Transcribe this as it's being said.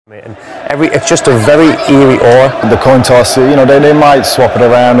And it's just a very eerie aura. The coin toss, you know, they might swap it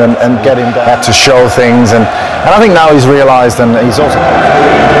around and get him back to show things, and I think now he's realised, and he's also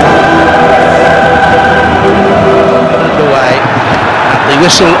underway at the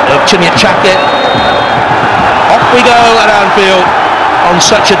whistle of Chinyachake. Off we go at Anfield on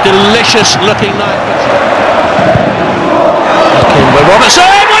such a delicious looking night. With Robertson,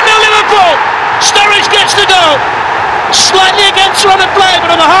 1-0 Liverpool. Sturridge gets the goal. Slightly against run of play,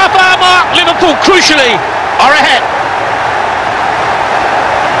 but on the half-hour mark, Liverpool crucially are ahead.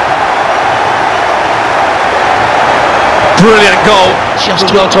 Brilliant goal, just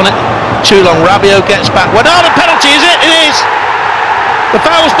dwelt on it too long. Rabiot gets back. Well, not a penalty, is it? It is. The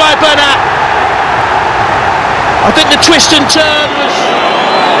foul's by Bernat. I think the twist and turn was...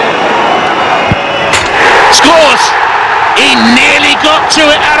 Scores! He nearly got to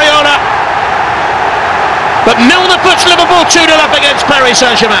it, Areola. But Milner puts Liverpool 2-0 up against Paris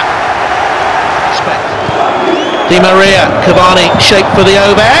Saint-Germain. Di Maria, Cavani, shape for the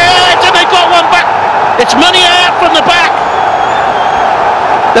overhead, and they got one back. It's Meunier from the back.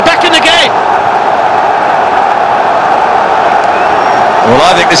 They're back in the game. Well,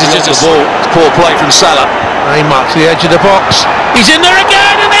 I think this is just a ball. It's poor play from Salah. He marks the edge of the box. He's in there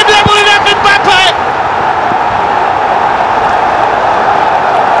again, and they've leveled it up in Mbappe.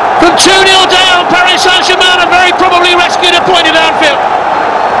 From 2-0 down, Paris Saint-Germain have very probably rescued a point at Anfield.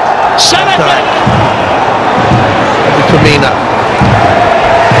 Salah back. Firmino.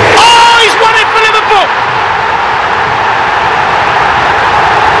 Oh, he's won it for Liverpool!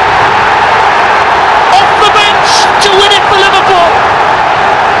 Off the bench to win it for Liverpool.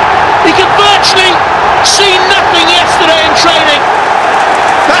 He could virtually see nothing yesterday in training.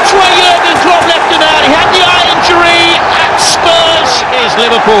 That's why Jurgen Klopp left him out. He had the eye injury at Spurs. Is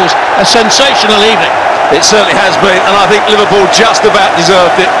Liverpool's a sensational evening. It certainly has been, and I think Liverpool just about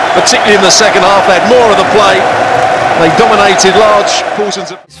deserved it, particularly in the second half. They had more of the play. They dominated large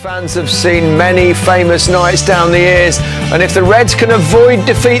portions of... Fans have seen many famous nights down the years, and if the Reds can avoid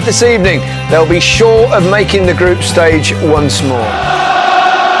defeat this evening, they'll be sure of making the group stage once more.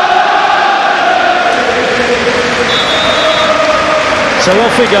 So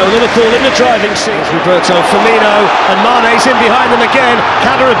off we go, Liverpool in the driving seat. Roberto, Firmino, and Mane's in behind them again.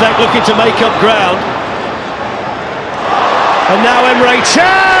 Kaderabek looking to make up ground. And now Emre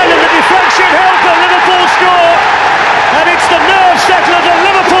Can, and the deflection helped the Liverpool score. And it's the nerve settler that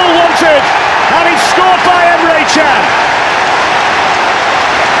Liverpool wanted. And it's scored by Emre Can.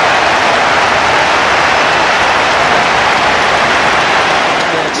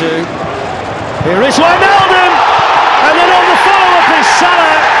 Here is Wijnaldum. And then on the follow-up is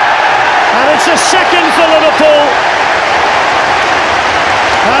Salah, and it's a second for Liverpool.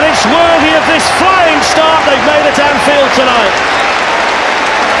 And it's worthy of this flying start they've made at Anfield tonight.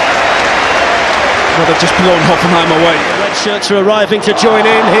 Well, they've just blown Hoffenheim away. The red shirts are arriving to join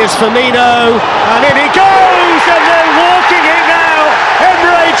in. Here's Firmino, and in he goes, and they're walking it now.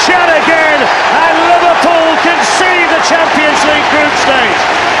 Emre Can again, and Liverpool can see the Champions League group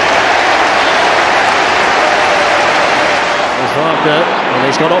stage. Wagner, and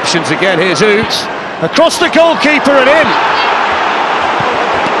he's got options again. Here's Oots, across the goalkeeper and in.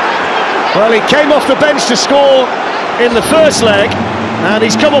 Well, he came off the bench to score in the first leg, and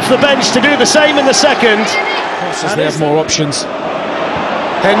he's come off the bench to do the same in the second. And they have more options.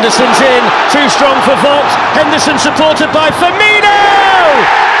 Henderson's in, too strong for Vogt. Henderson supported by Firmino!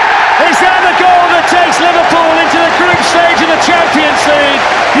 Is that the goal that takes Liverpool into the group stage of the Champions League?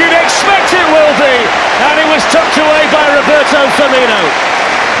 You'd expect it will be, and it was tucked away by Roberto Firmino.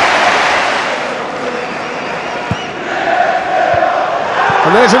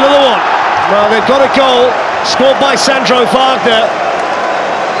 And there's another one. Well, they've got a goal scored by Sandro Wagner.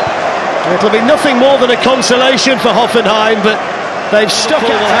 It'll be nothing more than a consolation for Hoffenheim, but they've stuck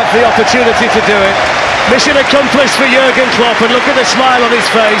it. Will have the opportunity to do it. Mission accomplished for Jurgen Klopp, and look at the smile on his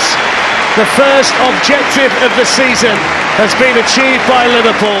face. The first objective of the season has been achieved by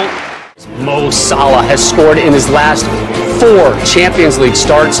Liverpool. Mo Salah has scored in his last 4 Champions League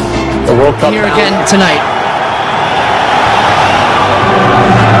starts. The World Cup here again tonight.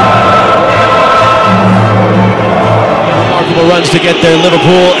 Remarkable runs to get there.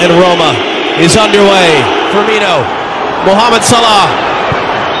 Liverpool and Roma is underway. Firmino, Mohamed Salah.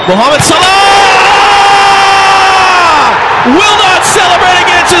 Mohamed Salah will not celebrate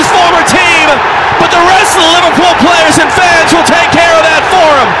against his former team, but the rest of the Liverpool players and fans will take care of that for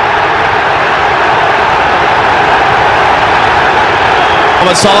him.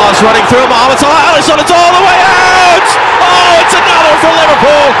 Mohamed Salah's running through. Mohamed Salah, Alisson, it's all the way out! Oh, it's another for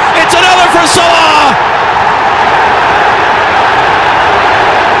Liverpool! It's another for Salah!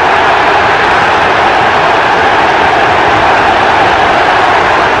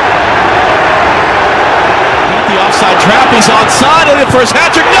 for his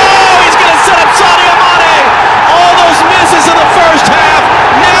hat-trick. No! He's going to set up Sadio Mane! All those misses in the first half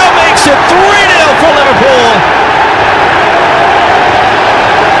now makes it 3-0 for Liverpool.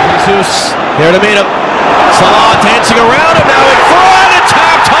 Jesus here to meet him. Salah dancing around him, now in front, and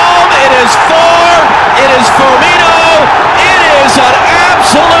tapped home. It is Firmino. It is an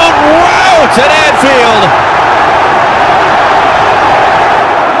absolute rout at Anfield.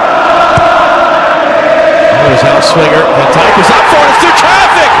 There's outswinger, and Tyke is up for it, it's through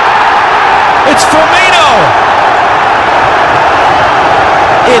traffic! It's Firmino!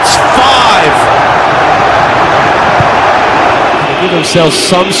 It's 5! They give themselves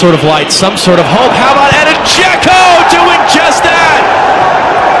some sort of light, some sort of hope. How about Edin Dzeko doing just that?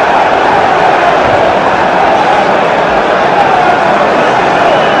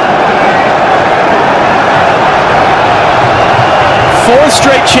 Fourth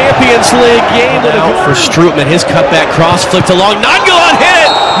straight Champions League game now for Strootman. His cutback cross flicked along. Nainggolan hit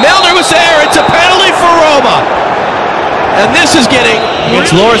it. Milner was there. It's a penalty for Roma. And this is getting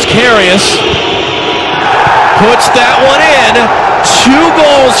against Loris Karius. Puts that one in. 2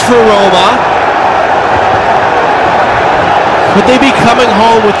 goals for Roma. Could they be coming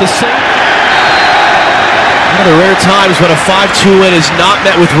home with the same? One of the rare times when a 5-2 win is not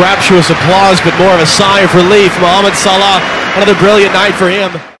met with rapturous applause, but more of a sigh of relief. Mohamed Salah, another brilliant night for him.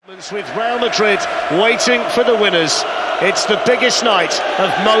 With Real Madrid waiting for the winners. It's the biggest night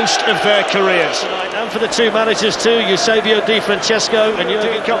of most of their careers. And for the two managers too, Eusebio Di Francesco and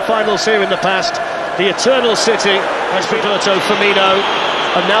Jurgen Cup finals here in the past. The eternal city has Roberto Firmino.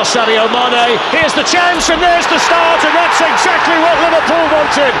 And now Sadio Mane, here's the chance and there's the start, and that's exactly what Liverpool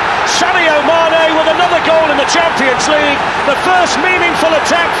wanted. Sadio Mane with another goal in the Champions League, the first meaningful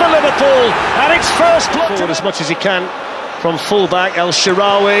attack for Liverpool, and its first block. Forward as much as he can from fullback El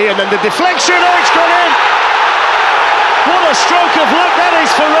Shaarawy, and then the deflection, oh, it's gone in! What a stroke of luck that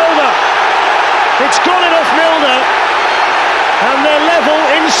is for Roma. It's gone in off Milner, and they're level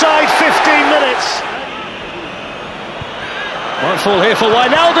inside 15 minutes. Might fall here for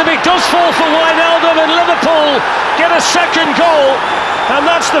Wijnaldum, it does fall for Wijnaldum, and Liverpool get a second goal, and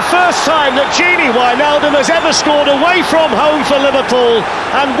that's the first time that Gini Wijnaldum has ever scored away from home for Liverpool,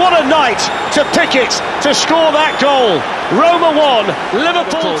 and what a night to pick it, to score that goal. Roma 1,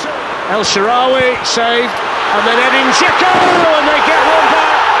 Liverpool 2. El Shaarawy saved, and then Edin Dzeko, and they get one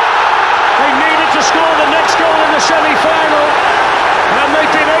back. They needed to score the next goal in the semi-final, and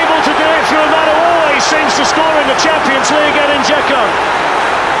they've been able to do it through a man who always seems to score in the Champions League, Edin Dzeko.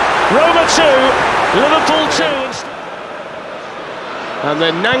 Roma 2, Liverpool 2. And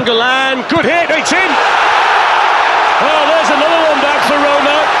then Nainggolan, good hit, it's in! Oh, there's another one back for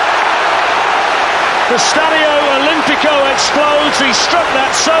Roma. The Stadio Olimpico explodes, he struck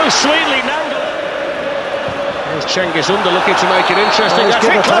that so sweetly, Nainggolan. There's Cengiz Under looking to make it interesting. That's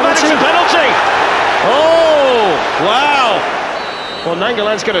it, it's a penalty! Oh, wow! Well,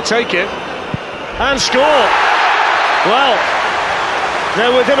 Nainggolan's going to take it and score. Well,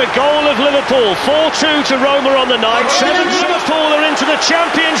 they're within a goal of Liverpool. 4-2 to Roma on the night. 7 Liverpool are into the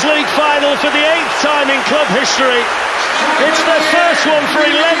Champions League final for the 8th time in club history. It's their first one for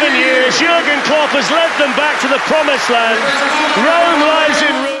 11 years. Jurgen Klopp has led them back to the promised land. Rome lies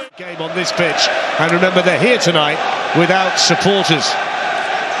in ruin. Game on this pitch, and remember they're here tonight without supporters.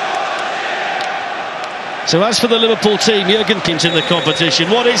 So as for the Liverpool team, Jurgen Klopp in the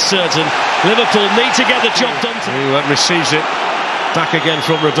competition. What is certain, Liverpool need to get the job done. Who receives it back again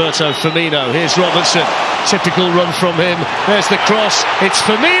from Roberto Firmino. Here's Robertson, typical run from him. There's the cross, it's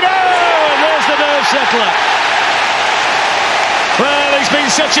Firmino, and there's the nerve settler. Well, he's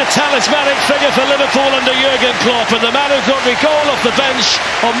been such a talismanic figure for Liverpool under Jurgen Klopp, and the man who got the goal off the bench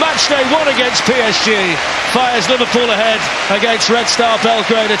on matchday 1 against PSG fires Liverpool ahead against Red Star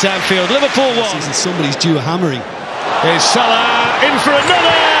Belgrade at Anfield. Liverpool 1. Somebody's due a hammering. Here's Salah in for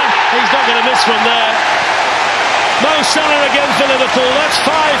another. He's not going to miss from there. Mo Salah again for Liverpool. That's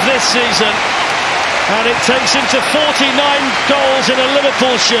 5 this season, and it takes him to 49 goals in a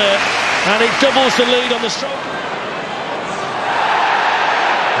Liverpool shirt, and it doubles the lead on the stroke.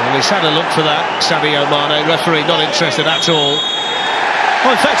 Well, he's had a look for that, Sadio Mane. Referee not interested at all.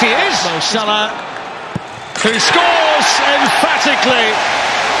 Oh, in fact he is. Mo Salah, who scores emphatically,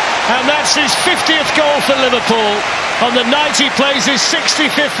 and that's his 50th goal for Liverpool on the night he plays his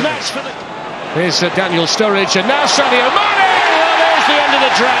 65th match for the... Here's Daniel Sturridge, and now Sadio Mane! Well, there's the end of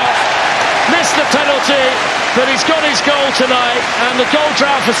the drought. Missed the penalty, but he's got his goal tonight, and the goal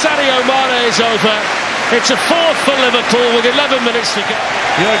drought for Sadio Mane is over. It's a 4th for Liverpool with 11 minutes to go.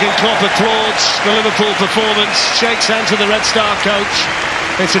 Jurgen Klopp applauds the Liverpool performance, shakes hands with the Red Star coach.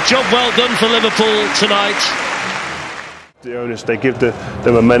 It's a job well done for Liverpool tonight. The owners, they give the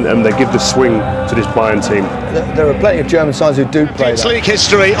momentum, they give the swing to this Bayern team. There are plenty of German sides who do play that. League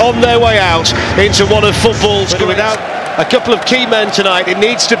history on their way out into one of football's, but without a couple of key men tonight, it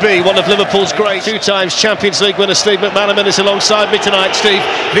needs to be one of Liverpool's great two times Champions League winner Steve McManaman is alongside me tonight. Steve,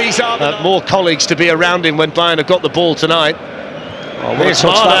 these are more colleagues to be around him when Bayern have got the ball tonight. Oh, here's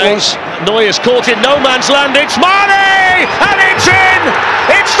Mane. Neuer's caught in no man's land. It's Mane, and it's in.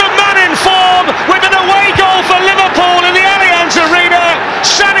 It's the man in form with an away goal for Liverpool in the Allianz Arena.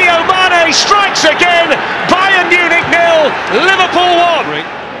 Sadio Mane strikes again. Bayern Munich 0, Liverpool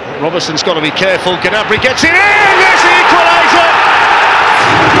 1. Robertson's got to be careful. Gnabry gets it in. There's the equaliser.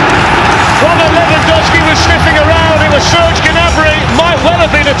 Robert Lewandowski was sniffing around. It was Serge Gnabry. Might well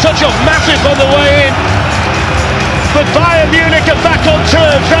have been a touch of Matip on the way in. But Bayern Munich are back on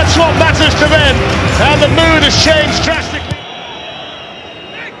terms, that's what matters to them, and the mood has changed drastically.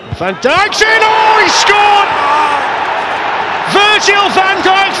 Van Dijk's in, oh, he scored! Virgil van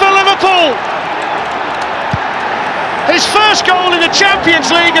Dijk for Liverpool! His first goal in the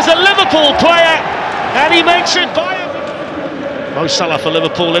Champions League as a Liverpool player, and he makes it Bayern. Mo Salah for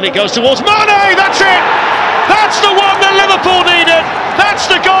Liverpool, and it goes towards Mane, that's it! That's the one that Liverpool needed! That's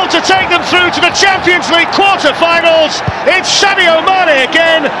the goal to take them through to the Champions League quarter-finals. It's Sadio Mane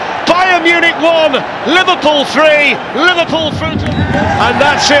again. Bayern Munich 1, Liverpool 3, Liverpool through to... And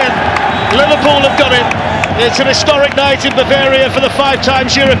that's it. Liverpool have got it. It's an historic night in Bavaria for the 5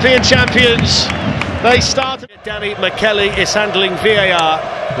 times European champions. They started... Danny McKelly is handling VAR.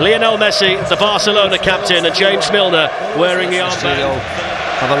 Lionel Messi, the Barcelona captain, and James Milner wearing the armband.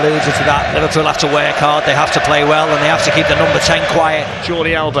 I've alluded to that. Liverpool have to work hard, they have to play well, and they have to keep the number 10 quiet.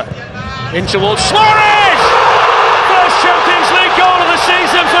 Jordi Alba in towards Suarez! First Champions League goal of the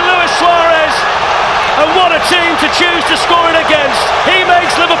season for Luis Suarez. And what a team to choose to score it against. He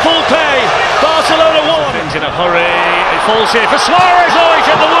makes Liverpool pay. Barcelona 1. In a hurry. It falls here for Suarez. Oh, he's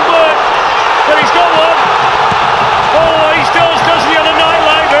hit the woodwork. But he's got one. Oh, he still doesn't on a night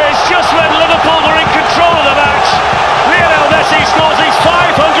like this. Just when Liverpool were in control of the match. Lionel Messi scores his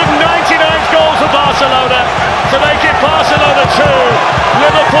 599th goal for Barcelona to make it Barcelona 2,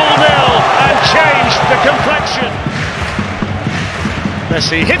 Liverpool 0, and change the complexion.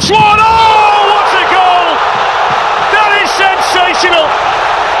 Messi hits one. Oh, what a goal! That is sensational.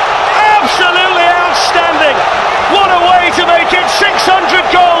 Absolutely outstanding. What a way to make it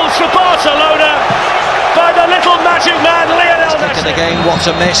 600 goals for Barcelona by the little magic man Lionel Messi. The game, what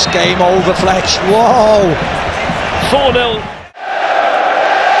a miss. Game over, Fletch. Whoa. 4-0.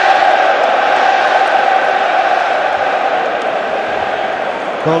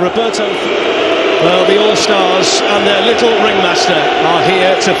 Well, the All-Stars and their little ringmaster are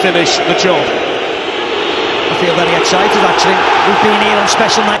here to finish the job. I feel very excited, actually. We've been here on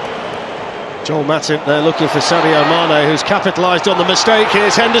special night. Joel Matip, they're looking for Sadio Mane, who's capitalised on the mistake.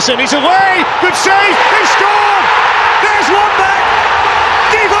 Here's Henderson, he's away! Good save! He scored! There's one back!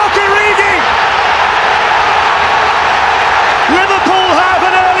 Divock Origi! Liverpool have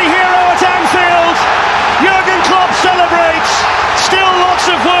an early hero at Anfield. Jurgen Klopp celebrates. Still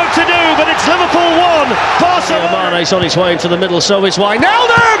lots of work to do, but it's Liverpool 1. Barcelona. Mane's on his way into the middle, so is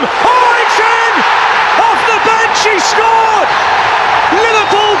Wijnaldum. Oh, it's in! Off the bench, he scored.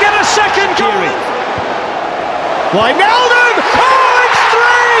 Liverpool get a second goal. Wijnaldum. Oh, it's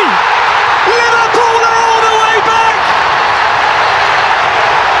 3. Liverpool are all the way back.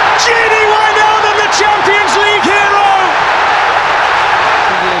 Gini Wijnaldum, the Champions League hero.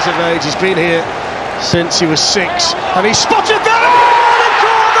 Years of age, he's been here since he was 6, and he spotted that. Oh, they've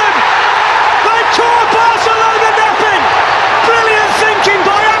caught them! They've caught Barcelona napping. Brilliant thinking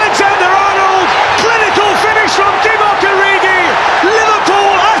by Alexander-Arnold. Clinical finish from Divock Origi.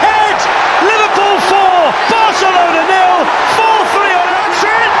 Liverpool ahead. Liverpool 4, Barcelona 0. 4-3, and that's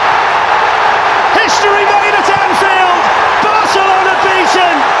it. History made at Anfield. Barcelona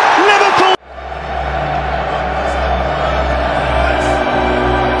beaten. Liverpool.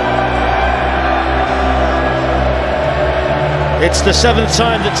 It's the 7th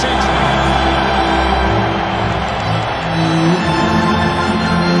time the team.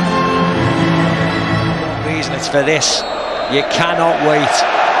 Reason it's for this. You cannot wait.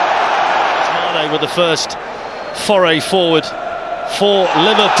 Mane with the first foray forward for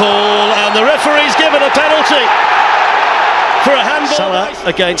Liverpool, and the referee's given a penalty for a handball. Salah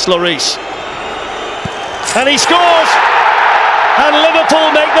against Lloris, and he scores. And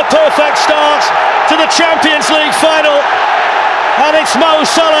Liverpool make the perfect start to the Champions League final. And it's Mo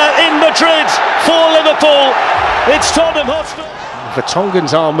Salah in Madrid for Liverpool. It's Tottenham Hotspur.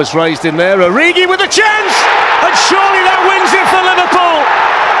 Vertonghen's arm was raised in there. Origi with a chance, and surely that wins it for Liverpool.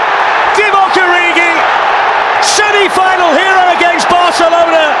 Divock Origi Semi-final hero against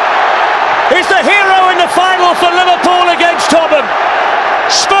Barcelona is the hero in the final for Liverpool against Tottenham.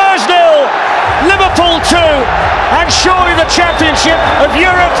 Spurs 0, Liverpool 2, and surely the championship of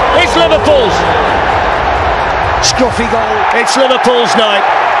Europe is Liverpool's. Scruffy goal. It's Liverpool's night.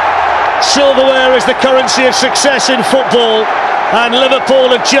 Silverware is the currency of success in football, and Liverpool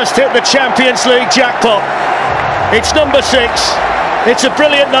have just hit the Champions League jackpot. It's number 6. It's a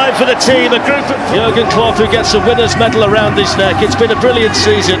brilliant night for the team. A group of Jurgen Klopp, who gets a winner's medal around his neck. It's been a brilliant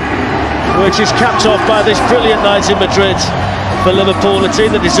season, which is capped off by this brilliant night in Madrid for Liverpool, a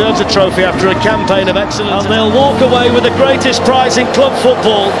team that deserves a trophy after a campaign of excellence. And they'll walk away with the greatest prize in club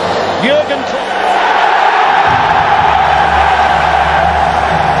football. Jurgen Klopp.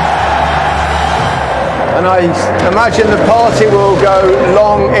 And I imagine the party will go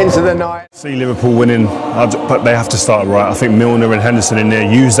long into the night. See Liverpool winning, but they have to start right. I think Milner and Henderson in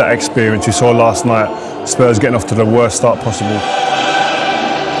there use that experience. We saw last night Spurs getting off to the worst start possible.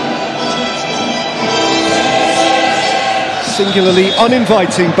 Singularly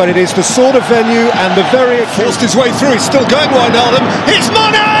uninviting, but it is the sort of venue and the very... Forced his way through, he's still going, Wijnaldum. It's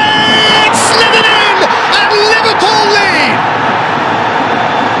Mane! It's slithered in! And Liverpool lead!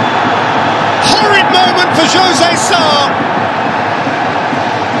 Horrid moment for Jose Sarr.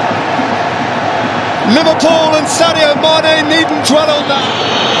 Liverpool and Sadio Mane needn't dwell on that.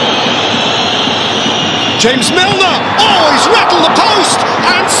 James Milner! Oh, he's rattled the post!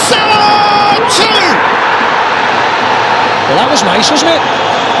 And Salah too! Well, that was nice, wasn't it?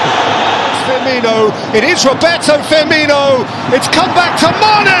 Firmino, it is Roberto Firmino. It's come back to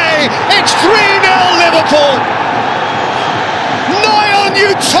Mane. It's 3-0 Liverpool. Nigh on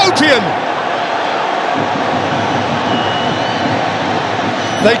utopian.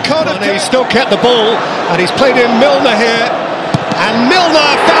 They can't have still kept the ball, and he's played in Milner here. And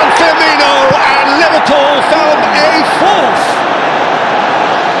Milner found Firmino, and Liverpool found a fourth.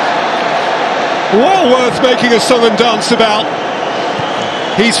 Well worth making a song and dance about.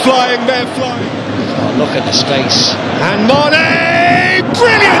 He's flying, they're flying. Oh, look at the space. And Mane,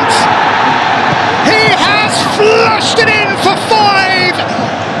 brilliant! He has flushed it in for 5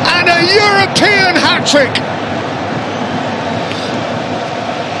 and a European hat-trick.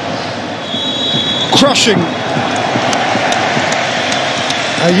 Crushing.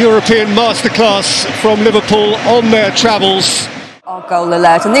 A European masterclass from Liverpool on their travels. Our goal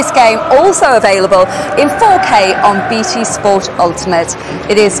alert, and this game also available in 4K on BT Sport Ultimate.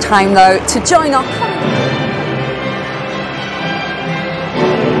 It is time though to join our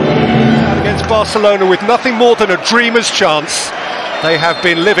against Barcelona with nothing more than a dreamer's chance. They have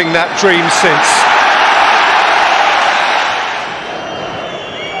been living that dream since.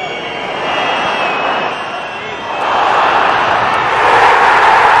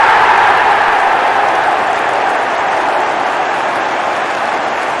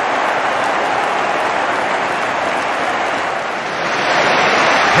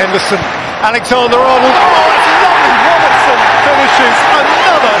 Henderson, Alexander-Arnold, oh, it's lovely. Robertson finishes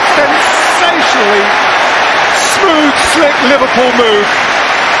another sensationally smooth, slick Liverpool move.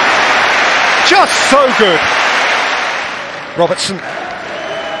 Just so good. Robertson.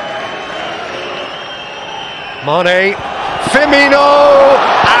 Mane, Firmino,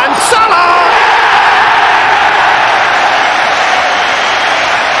 and Salah!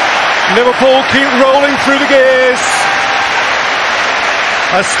 Liverpool keep rolling through the gears.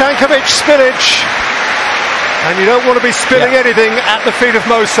 A Stankovic spillage, and you don't want to be spilling anything at the feet of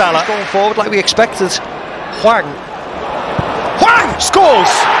Mo Salah. Going forward like we expected. Hwang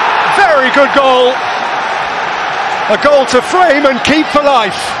scores! Very good goal. A goal to frame and keep for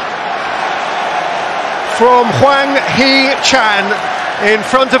life. From Hwang Hee-chan in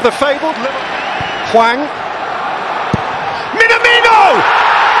front of the fabled Hwang. Minamino!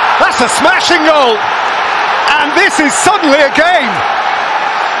 That's a smashing goal! And this is suddenly a game.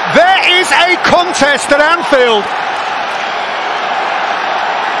 There is a contest at Anfield.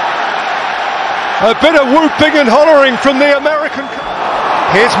 A bit of whooping and hollering from the American.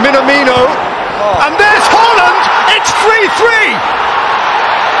 Here's Minamino. And there's Holland. It's 3-3.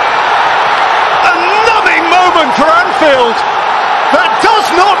 A numbing moment for Anfield. That does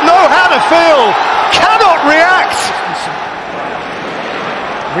not know how to feel. Cannot react.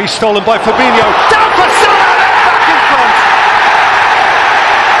 Restolen by Fabinho. Down for Salah. Back in front.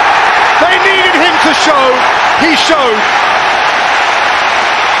 They needed him to show, he showed.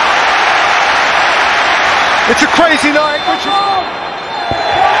 It's a crazy night, which is...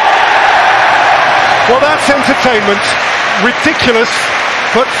 Well, that's entertainment. Ridiculous,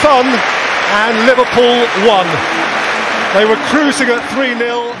 but fun, and Liverpool won. They were cruising at 3-0.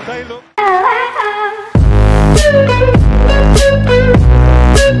 They look...